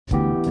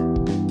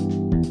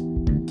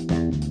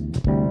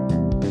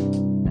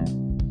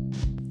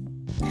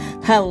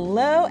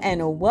Hello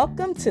and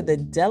welcome to the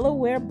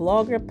Delaware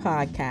Blogger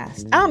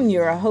Podcast. I'm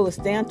your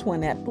host,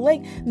 Antoinette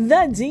Blake,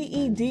 the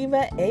DE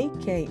Diva,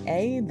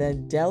 aka the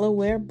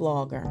Delaware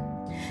Blogger.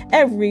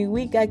 Every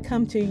week I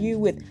come to you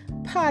with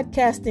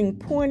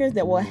podcasting pointers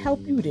that will help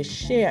you to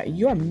share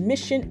your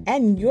mission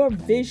and your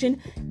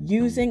vision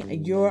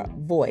using your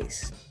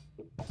voice.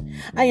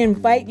 I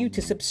invite you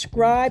to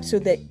subscribe so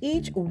that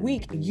each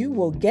week you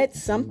will get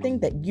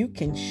something that you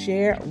can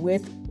share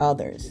with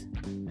others.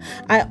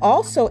 I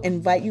also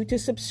invite you to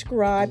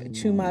subscribe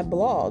to my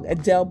blog at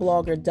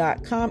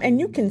delblogger.com, and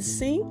you can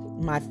see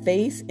my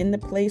face in the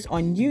place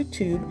on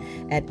YouTube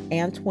at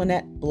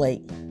Antoinette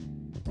Blake.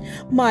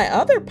 My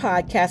other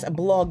podcast,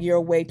 Blog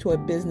Your Way to a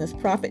Business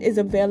Profit, is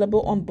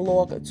available on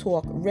Blog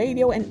Talk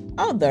Radio and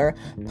other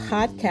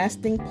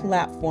podcasting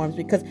platforms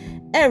because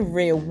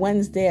every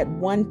Wednesday at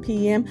 1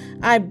 p.m.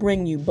 I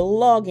bring you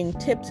blogging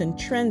tips and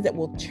trends that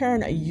will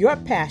turn your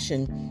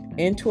passion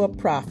into a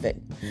profit.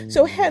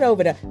 So head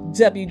over to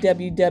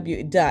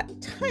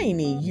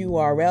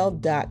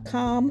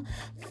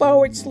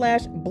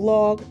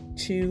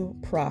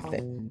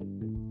www.tinyurl.com/blog-to-profit.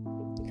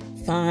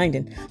 Find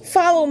and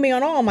follow me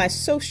on all my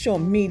social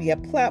media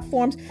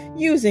platforms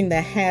using the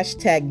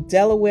hashtag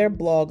Delaware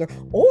Blogger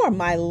or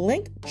my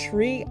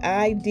Linktree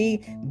ID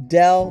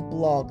Del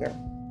Blogger.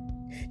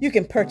 You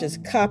can purchase a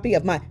copy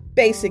of my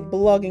basic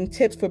blogging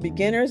tips for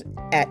beginners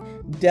at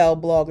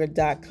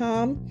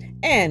delblogger.com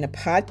and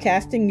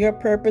Podcasting Your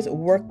Purpose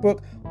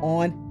workbook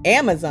on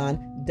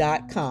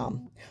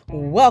Amazon.com.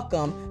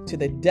 Welcome to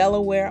the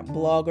Delaware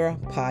Blogger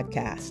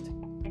Podcast.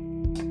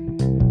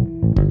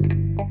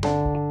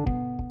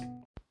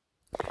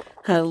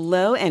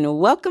 Hello and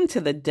welcome to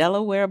the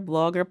Delaware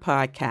Blogger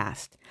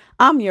Podcast.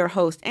 I'm your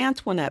host,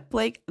 Antoinette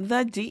Blake,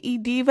 the DE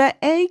Diva,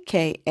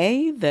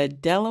 aka the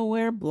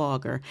Delaware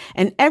Blogger.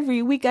 And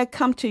every week I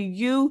come to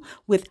you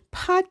with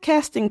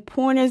podcasting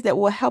pointers that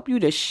will help you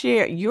to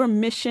share your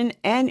mission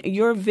and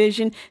your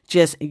vision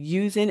just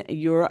using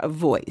your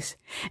voice.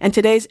 And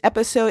today's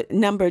episode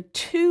number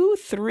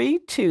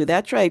 232.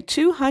 That's right,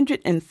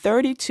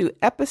 232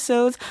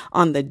 episodes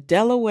on the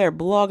Delaware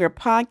Blogger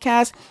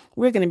Podcast.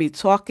 We're going to be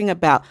talking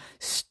about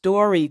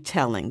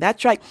storytelling.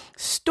 That's right.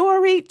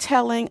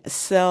 Storytelling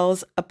sells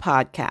a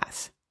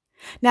podcast.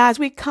 Now, as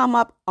we come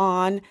up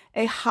on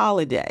a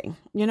holiday,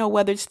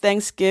 whether it's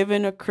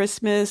Thanksgiving or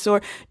Christmas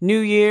or New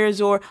Year's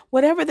or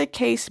whatever the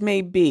case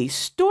may be,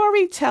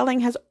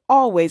 storytelling has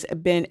always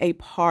been a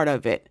part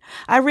of it.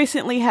 I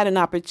recently had an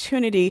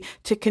opportunity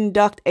to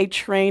conduct a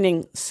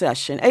training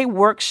session, a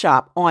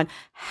workshop on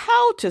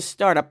how to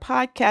start a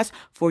podcast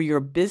for your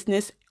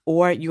business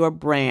or your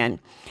brand.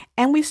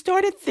 And we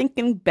started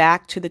thinking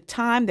back to the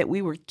time that we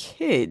were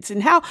kids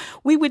and how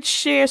we would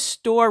share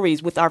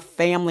stories with our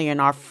family and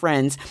our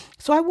friends.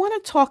 So I want to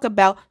talk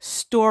about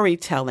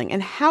storytelling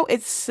and how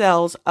it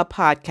sells a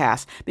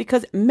podcast,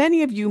 because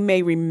many of you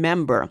may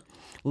remember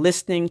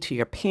listening to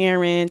your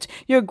parents,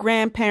 your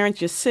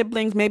grandparents, your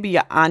siblings, maybe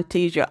your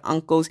aunties, your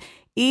uncles,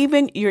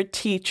 even your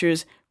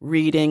teachers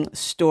reading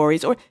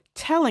stories or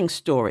telling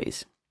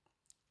stories.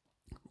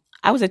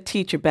 I was a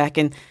teacher back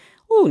in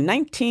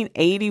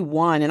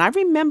 1981. And I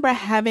remember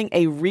having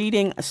a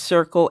reading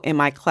circle in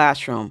my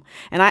classroom.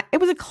 And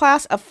it was a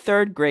class of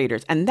third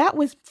graders. And that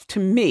was, to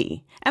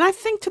me, and I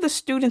think to the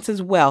students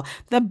as well,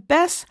 the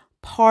best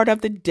part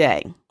of the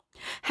day.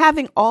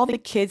 Having all the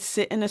kids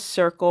sit in a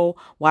circle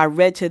while I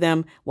read to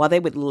them, while they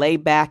would lay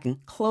back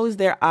and close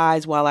their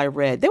eyes while I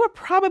read. They were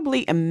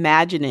probably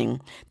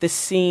imagining the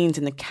scenes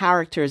and the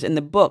characters in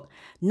the book,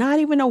 not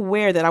even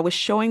aware that I was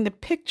showing the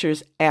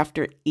pictures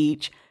after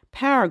each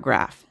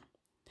paragraph.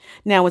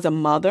 Now, as a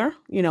mother,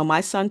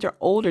 my sons are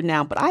older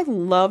now, but I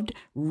loved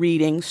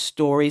reading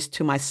stories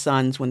to my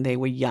sons when they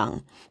were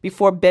young,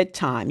 before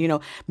bedtime,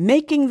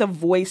 making the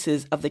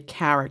voices of the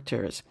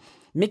characters,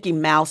 Mickey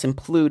Mouse and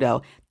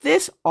Pluto.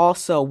 This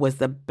also was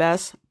the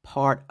best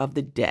part of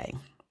the day.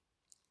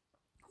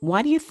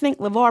 Why do you think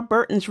LeVar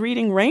Burton's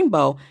Reading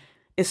Rainbow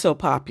is so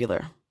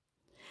popular?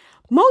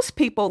 Most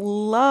people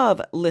love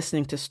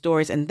listening to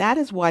stories, and that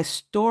is why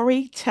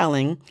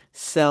storytelling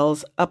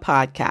sells a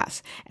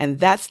podcast. And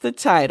that's the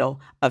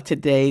title of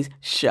today's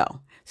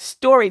show.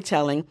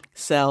 Storytelling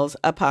sells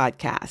a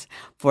podcast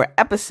for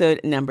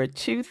episode number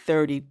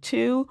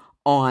 232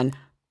 on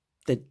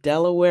the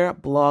Delaware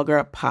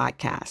Blogger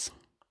Podcast.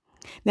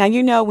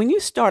 Now, when you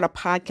start a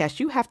podcast,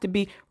 you have to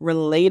be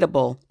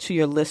relatable to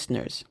your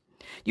listeners.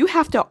 You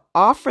have to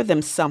offer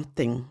them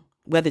something,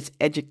 whether it's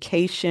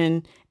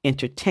education,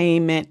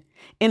 entertainment,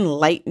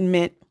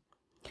 enlightenment,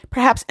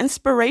 perhaps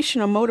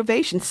inspiration or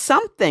motivation,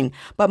 something.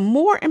 But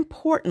more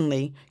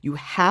importantly, you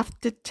have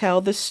to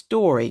tell the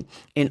story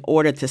in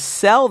order to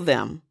sell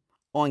them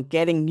on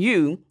getting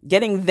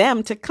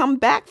them to come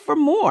back for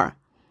more.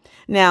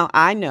 Now,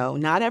 I know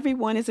not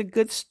everyone is a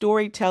good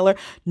storyteller,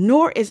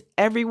 nor is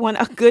everyone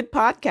a good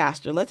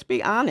podcaster. Let's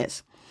be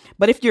honest.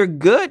 But if you're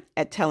good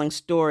at telling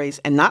stories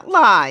and not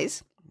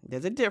lies,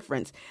 there's a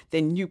difference,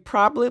 then you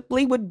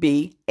probably would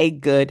be a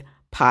good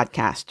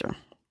podcaster.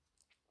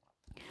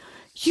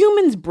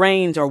 Humans'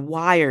 brains are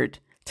wired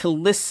to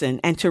listen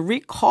and to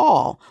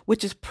recall,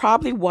 which is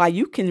probably why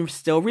you can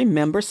still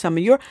remember some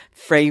of your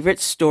favorite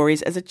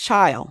stories as a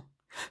child.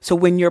 So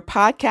when you're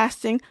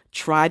podcasting,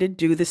 try to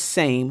do the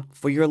same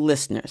for your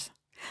listeners.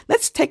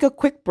 Let's take a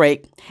quick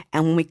break,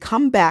 and when we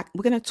come back,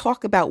 we're going to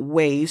talk about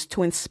ways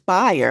to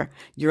inspire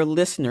your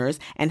listeners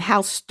and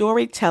how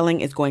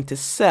storytelling is going to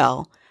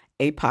sell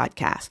a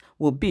podcast.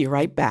 We'll be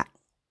right back.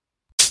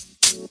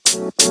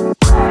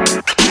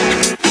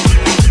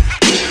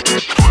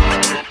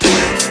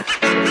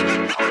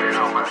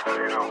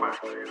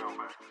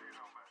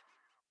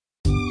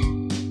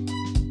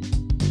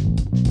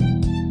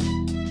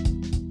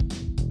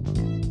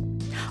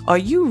 Are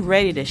you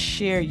ready to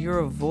share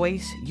your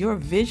voice, your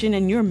vision,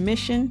 and your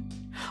mission?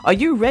 Are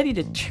you ready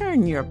to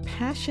turn your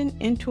passion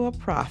into a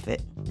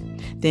profit?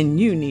 Then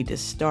you need to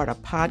start a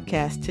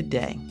podcast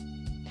today.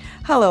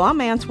 Hello, I'm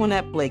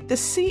Antoinette Blake, the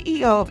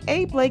CEO of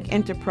A. Blake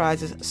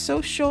Enterprises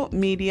Social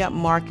Media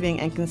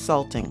Marketing and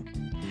Consulting.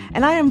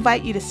 And I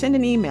invite you to send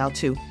an email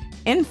to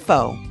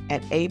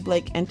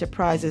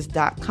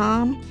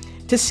info@ablakeenterprises.com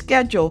to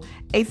schedule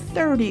a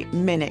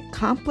 30-minute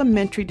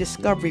complimentary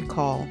discovery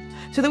call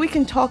so that we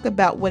can talk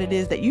about what it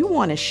is that you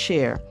want to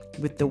share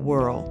with the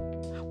world.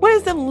 What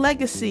is the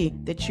legacy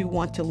that you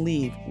want to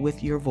leave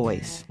with your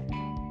voice?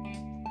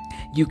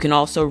 You can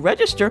also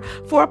register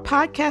for a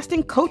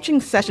podcasting coaching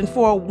session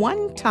for a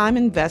one-time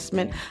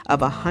investment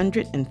of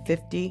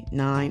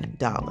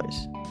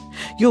 $159.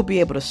 You'll be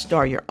able to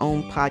start your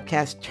own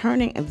podcast,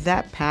 turning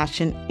that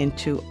passion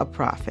into a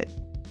profit.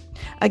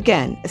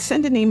 Again,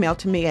 send an email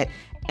to me at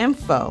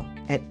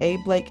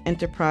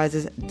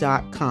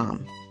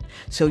info@ablakeenterprises.com.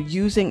 So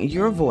using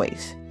your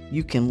voice,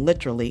 you can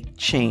literally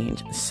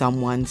change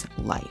someone's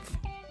life.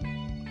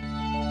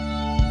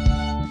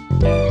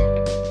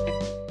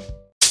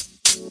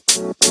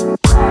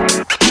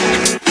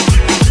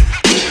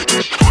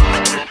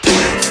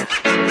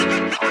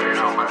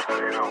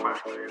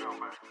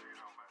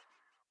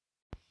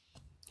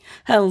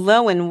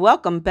 Hello and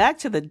welcome back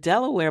to the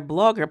Delaware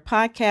Blogger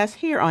Podcast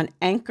here on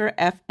Anchor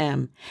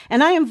FM.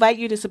 And I invite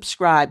you to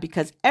subscribe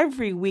because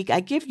every week I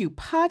give you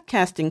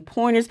podcasting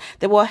pointers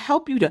that will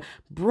help you to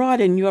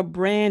broaden your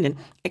brand and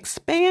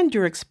expand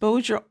your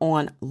exposure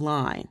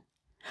online.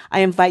 I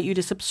invite you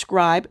to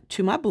subscribe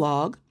to my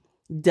blog,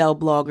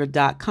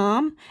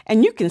 delblogger.com,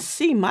 and you can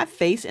see my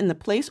face in the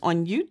place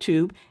on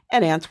YouTube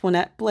at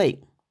Antoinette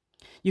Blake.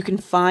 You can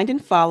find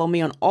and follow me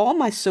on all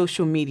my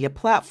social media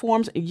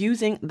platforms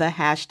using the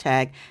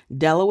hashtag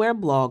Delaware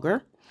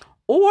Blogger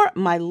or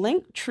my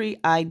Linktree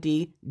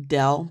ID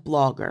Del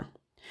Blogger.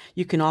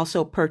 You can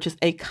also purchase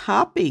a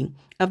copy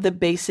of the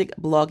Basic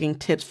Blogging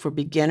Tips for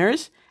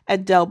Beginners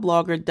at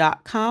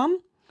delblogger.com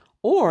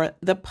or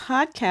the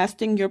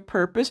Podcasting Your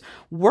Purpose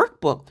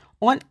workbook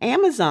on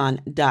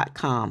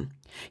Amazon.com.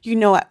 You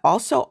know, I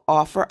also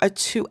offer a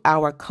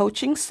 2-hour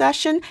coaching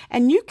session,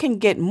 and you can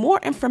get more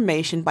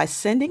information by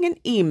sending an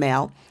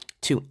email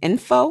to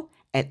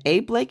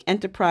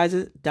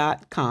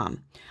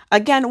info@ablakeenterprises.com.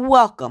 Again,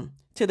 welcome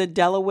to the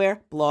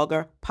Delaware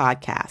Blogger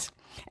Podcast.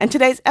 And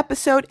today's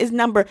episode is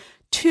number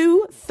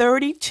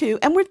 232,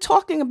 and we're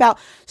talking about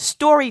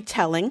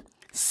storytelling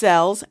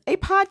sells a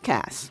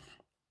podcast.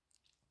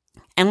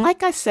 And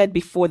like I said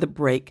before the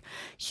break,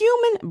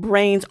 human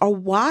brains are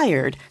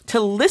wired to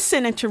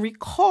listen and to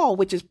recall,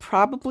 which is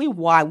probably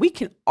why we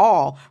can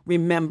all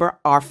remember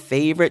our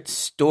favorite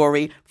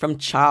story from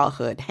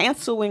childhood.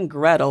 Hansel and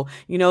Gretel,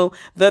 you know,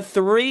 the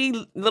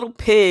 3 little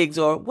pigs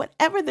or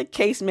whatever the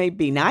case may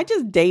be. Now, I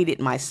just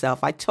dated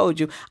myself. I told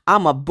you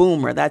I'm a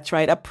boomer. That's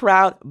right, a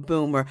proud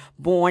boomer,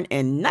 born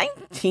in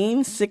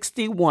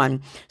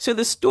 1961. So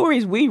the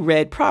stories we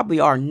read probably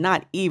are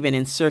not even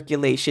in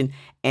circulation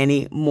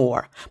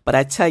anymore. But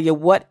I tell you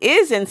what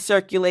is in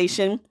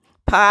circulation,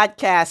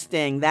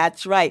 podcasting.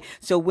 That's right.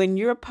 So when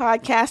you're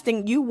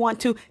podcasting, you want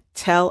to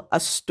tell a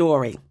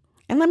story.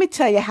 And let me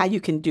tell you how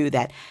you can do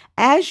that.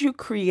 As you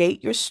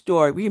create your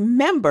story,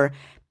 remember,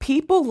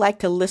 people like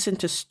to listen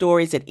to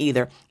stories that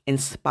either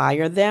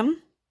inspire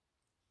them,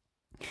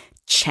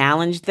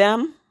 challenge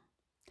them,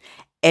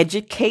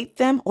 educate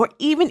them, or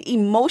even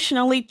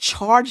emotionally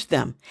charge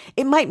them.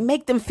 It might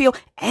make them feel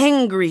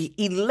angry,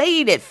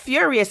 elated,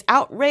 furious,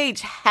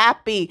 outraged,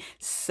 happy,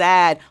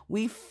 sad.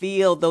 We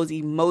feel those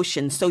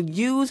emotions. So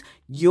use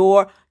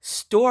your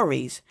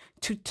stories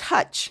to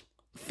touch,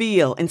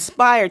 feel,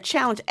 inspire,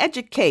 challenge,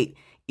 educate,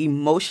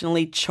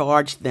 emotionally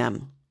charge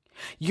them.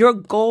 Your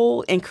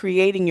goal in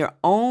creating your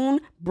own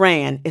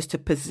brand is to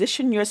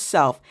position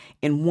yourself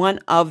in one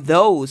of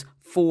those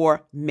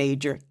 4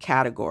 major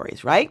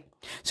categories, right?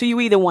 So you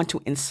either want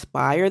to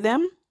inspire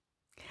them,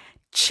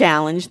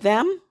 challenge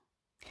them,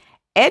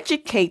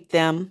 educate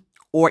them,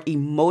 or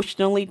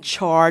emotionally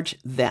charge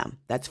them.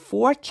 That's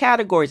 4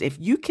 categories. If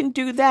you can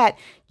do that,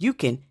 you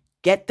can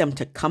get them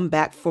to come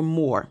back for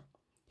more.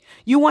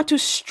 You want to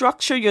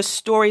structure your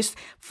stories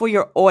for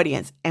your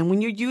audience. And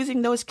when you're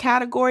using those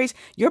categories,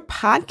 your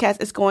podcast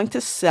is going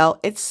to sell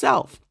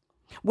itself.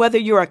 Whether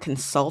you're a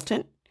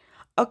consultant,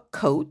 a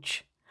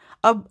coach,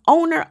 an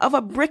owner of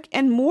a brick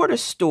and mortar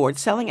store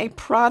selling a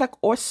product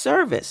or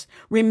service.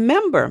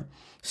 Remember,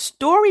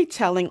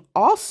 storytelling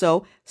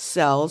also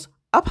sells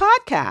a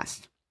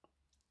podcast.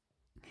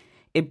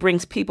 It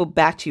brings people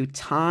back to you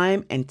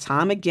time and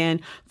time again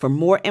for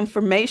more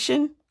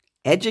information,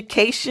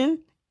 education,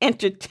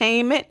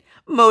 entertainment,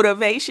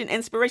 motivation,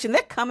 inspiration.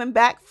 They're coming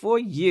back for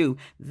you.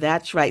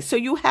 That's right. So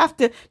you have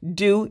to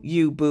do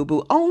you,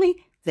 boo-boo.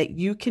 Only that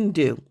you can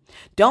do.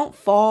 Don't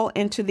fall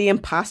into the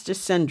imposter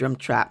syndrome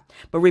trap.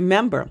 But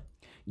remember,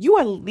 you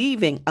are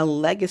leaving a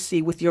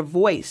legacy with your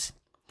voice.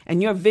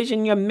 And your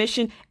vision, your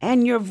mission,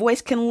 and your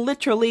voice can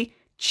literally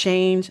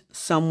change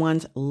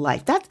someone's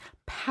life. That's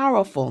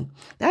powerful.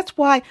 That's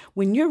why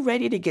when you're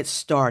ready to get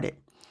started,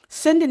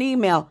 send an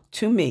email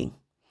to me,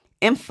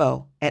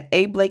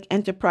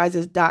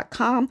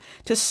 info@ablakeenterprises.com,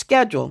 to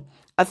schedule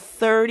a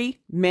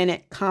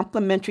 30-minute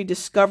complimentary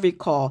discovery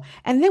call.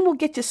 And then we'll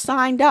get you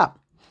signed up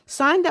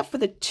for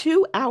the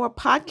 2-hour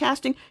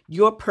podcasting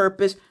Your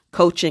Purpose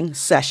coaching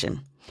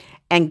session.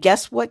 And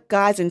guess what,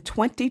 guys? In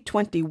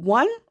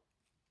 2021,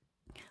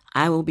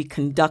 I will be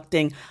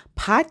conducting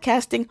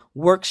podcasting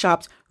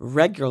workshops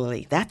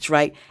regularly. That's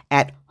right,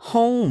 at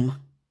home,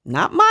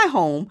 not my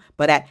home,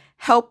 but at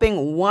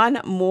Helping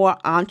One More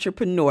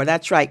Entrepreneur.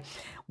 That's right.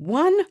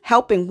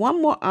 Helping One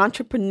More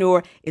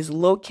Entrepreneur is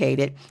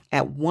located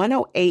at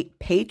 108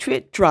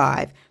 Patriot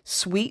Drive,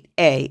 Suite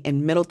A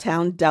in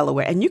Middletown,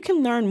 Delaware. And you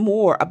can learn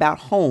more about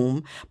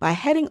home by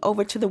heading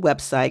over to the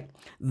website,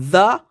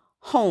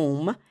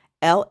 thehomellc.com.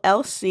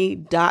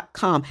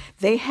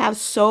 They have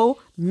so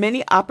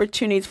many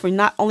opportunities for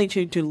not only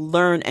to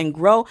learn and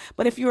grow,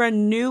 but if you're a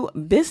new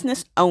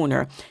business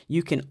owner,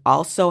 you can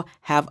also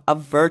have a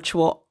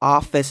virtual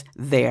office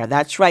there.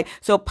 That's right.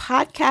 So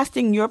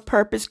Podcasting Your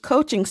Purpose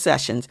coaching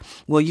sessions,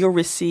 will you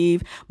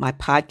receive my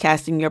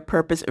Podcasting Your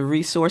Purpose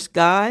resource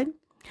guide,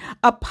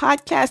 a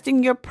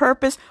Podcasting Your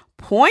Purpose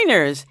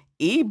pointers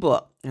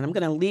ebook, and I'm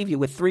going to leave you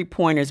with 3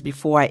 pointers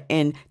before I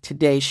end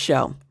today's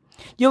show.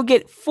 You'll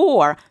get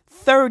 4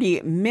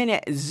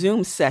 30-minute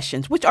Zoom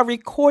sessions, which are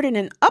recorded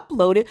and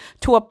uploaded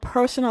to a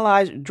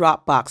personalized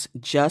Dropbox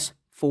just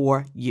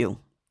for you.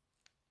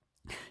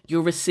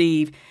 You'll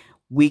receive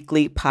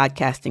weekly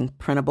podcasting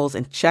printables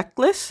and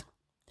checklists,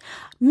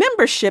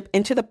 membership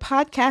into the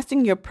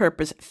Podcasting Your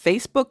Purpose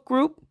Facebook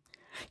group.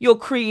 You'll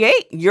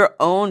create your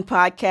own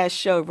podcast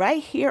show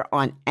right here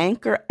on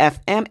Anchor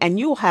FM, and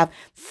you'll have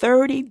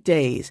 30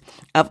 days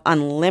of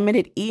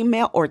unlimited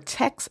email or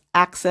text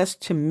access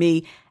to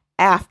me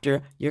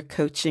after your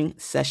coaching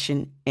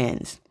session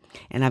ends.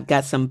 And I've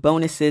got some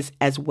bonuses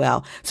as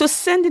well. So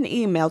send an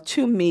email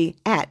to me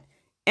at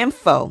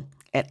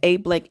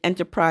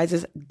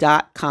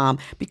info@ablakeenterprises.com,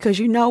 because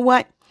you know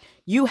what?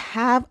 You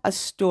have a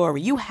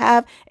story, you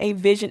have a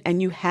vision,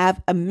 and you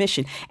have a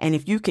mission. And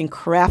if you can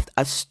craft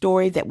a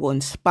story that will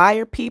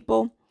inspire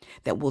people,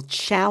 that will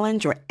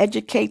challenge or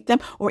educate them,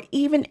 or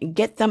even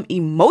get them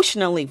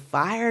emotionally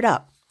fired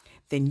up,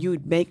 then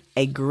you'd make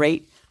a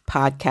great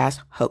podcast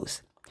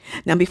host.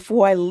 Now,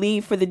 before I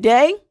leave for the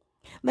day,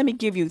 let me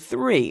give you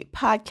 3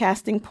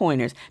 podcasting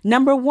pointers.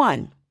 Number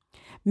 1,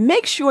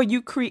 make sure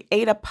you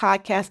create a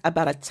podcast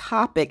about a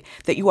topic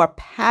that you are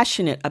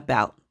passionate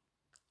about.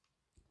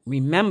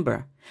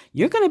 Remember,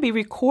 you're going to be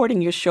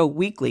recording your show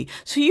weekly,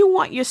 so you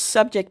want your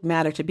subject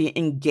matter to be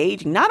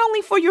engaging, not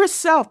only for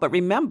yourself, but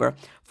remember,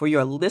 for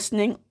your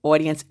listening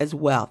audience as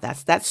well.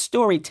 That's that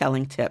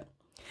storytelling tip.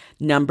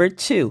 Number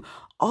 2,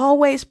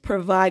 always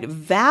provide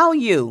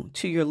value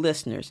to your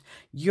listeners.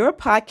 Your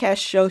podcast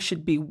show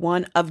should be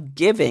one of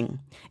giving.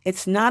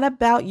 It's not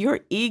about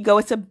your ego.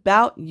 It's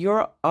about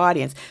your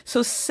audience.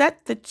 So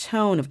set the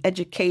tone of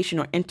education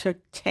or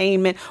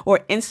entertainment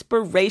or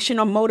inspiration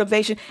or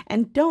motivation,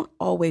 and don't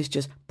always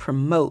just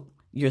promote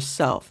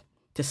yourself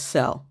to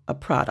sell a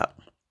product.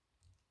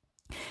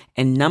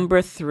 And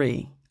number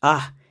 3,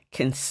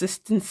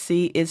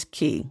 consistency is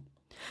key.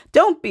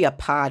 Don't be a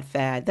pod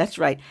fad. That's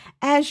right.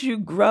 As you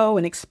grow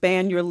and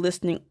expand your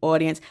listening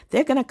audience,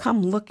 they're going to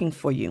come looking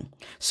for you.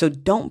 So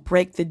don't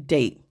break the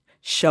date.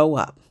 Show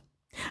up.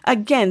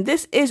 Again,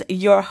 this is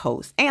your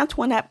host,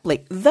 Antoinette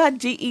Blake, the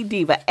DE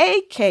Diva,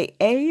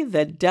 aka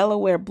the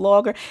Delaware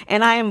Blogger,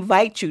 and I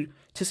invite you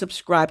to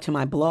subscribe to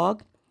my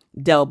blog,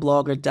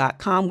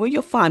 delblogger.com, where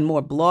you'll find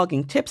more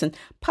blogging tips and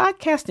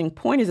podcasting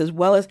pointers, as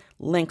well as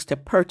links to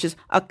purchase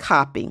a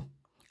copy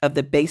of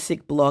the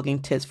Basic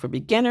Blogging Tips for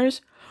Beginners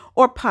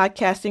or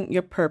Podcasting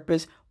Your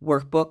Purpose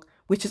workbook,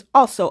 which is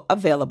also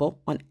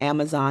available on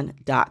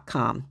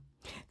Amazon.com.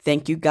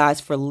 Thank you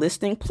guys for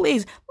listening.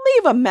 Please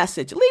leave a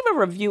message, leave a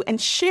review, and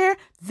share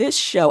this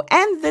show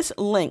and this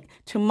link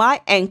to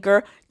my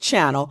Anchor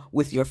channel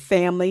with your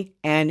family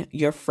and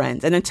your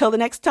friends. And until the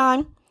next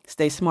time,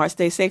 stay smart,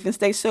 stay safe, and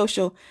stay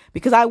social,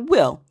 because I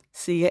will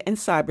see you in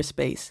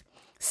cyberspace.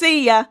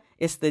 See ya.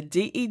 It's the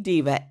DE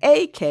Diva,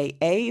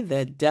 aka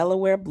the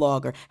Delaware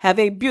Blogger. Have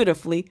a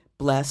beautifully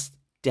blessed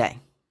day.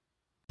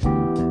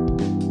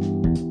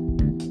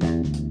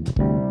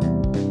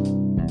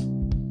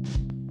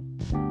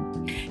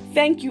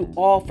 Thank you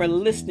all for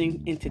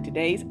listening into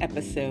today's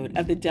episode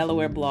of the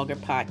Delaware Blogger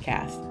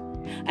Podcast.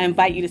 I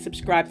invite you to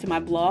subscribe to my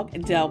blog,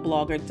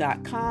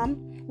 DellBlogger.com,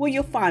 where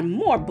you'll find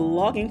more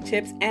blogging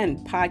tips and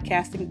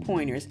podcasting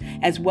pointers,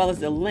 as well as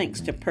the links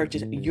to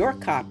purchase your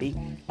copy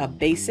of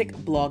Basic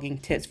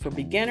Blogging Tips for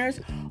Beginners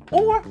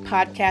or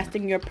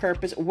Podcasting Your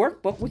Purpose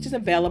workbook, which is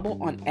available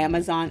on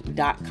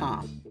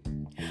Amazon.com.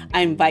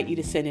 I invite you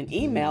to send an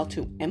email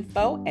to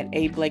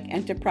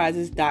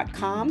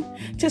info@ablakeenterprises.com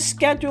to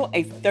schedule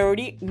a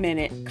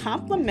 30-minute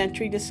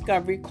complimentary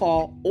discovery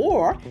call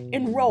or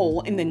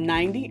enroll in the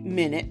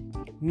 90-minute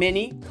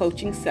mini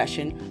coaching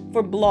session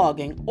for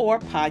blogging or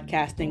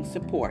podcasting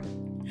support.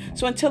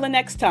 So until the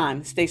next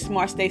time, stay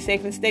smart, stay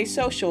safe, and stay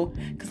social,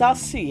 because I'll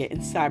see you in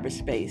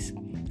cyberspace.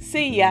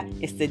 See ya.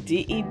 It's the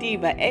DE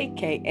Diva,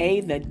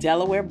 aka the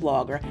Delaware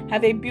Blogger.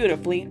 Have a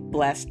beautifully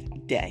blessed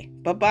day.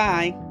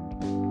 Bye-bye.